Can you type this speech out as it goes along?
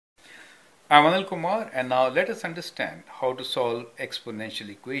I'm Anil Kumar, and now let us understand how to solve exponential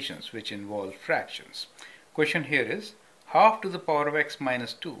equations which involve fractions. Question here is half to the power of x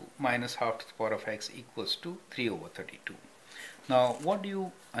minus 2 minus half to the power of x equals to 3 over 32. Now what do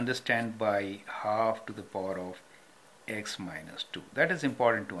you understand by half to the power of x minus 2? That is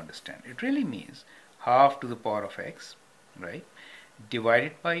important to understand. It really means half to the power of x, right,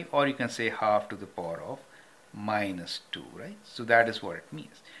 divided by, or you can say half to the power of minus 2, right? So that is what it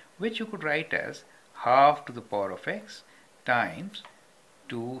means, which you could write as half to the power of x times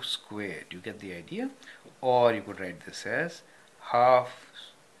 2 squared. You get the idea? Or you could write this as half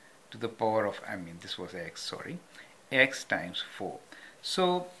to the power of, this was x, sorry, x times 4.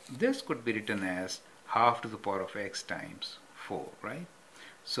 So this could be written as half to the power of x times 4, right?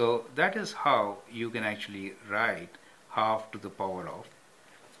 So that is how you can actually write half to the power of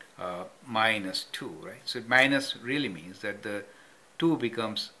minus 2, right? So minus really means that the 2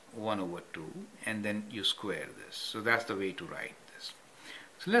 becomes 1 over 2 and then you square this. So that's the way to write this.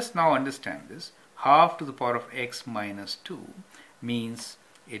 So let's now understand this. Half to the power of x minus 2 means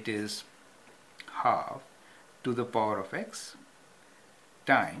it is half to the power of x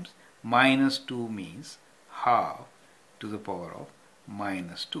times minus 2 means half to the power of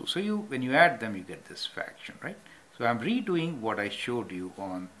minus 2. So when you add them, you get this fraction, right? So I'm redoing what I showed you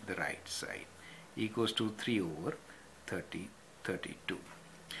on the right side, equals to 3 over 32.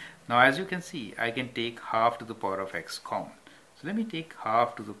 Now as you can see, I can take half to the power of x common. So let me take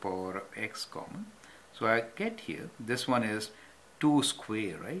half to the power of x common. So I get here, this one is 2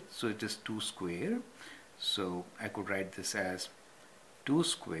 square, right? So it is 2 square. So I could write this as 2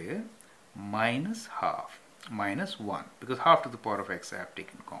 square minus half, minus 1, because half to the power of x I have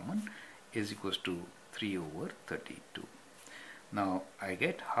taken common, is equals to 3 over 32. Now I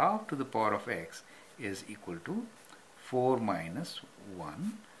get half to the power of x is equal to 4 minus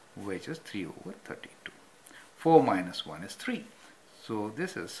 1, which is 3 over 32. 4 minus 1 is 3. So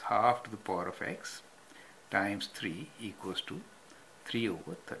this is half to the power of x times 3 equals to 3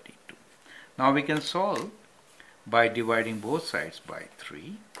 over 32. Now we can solve by dividing both sides by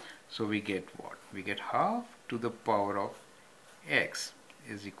 3. So we get what? We get half to the power of x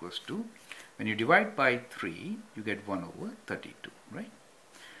is equals to, when you divide by 3, you get 1 over 32, right?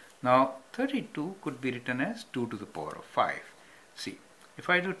 Now 32 could be written as 2 to the power of 5. See, if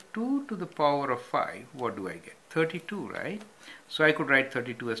I do 2 to the power of 5, what do I get? 32, right? So I could write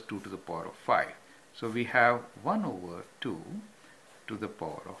 32 as 2 to the power of 5. So we have 1 over 2 to the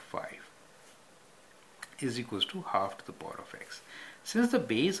power of 5 is equals to half to the power of x. Since the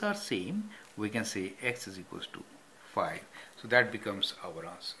base are same, we can say x is equals to 5. So that becomes our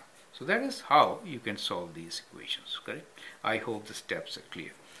answer. So that is how you can solve these equations, correct? I hope the steps are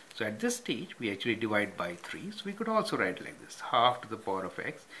clear. So at this stage, we actually divide by 3. So we could also write like this. Half to the power of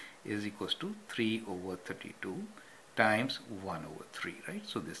x is equals to 3 over 32 times 1 over 3, right?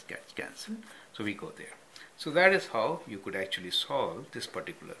 So this gets cancelled. So we go there. So that is how you could actually solve this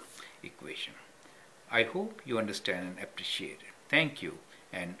particular equation. I hope you understand and appreciate it. Thank you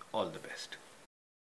and all the best.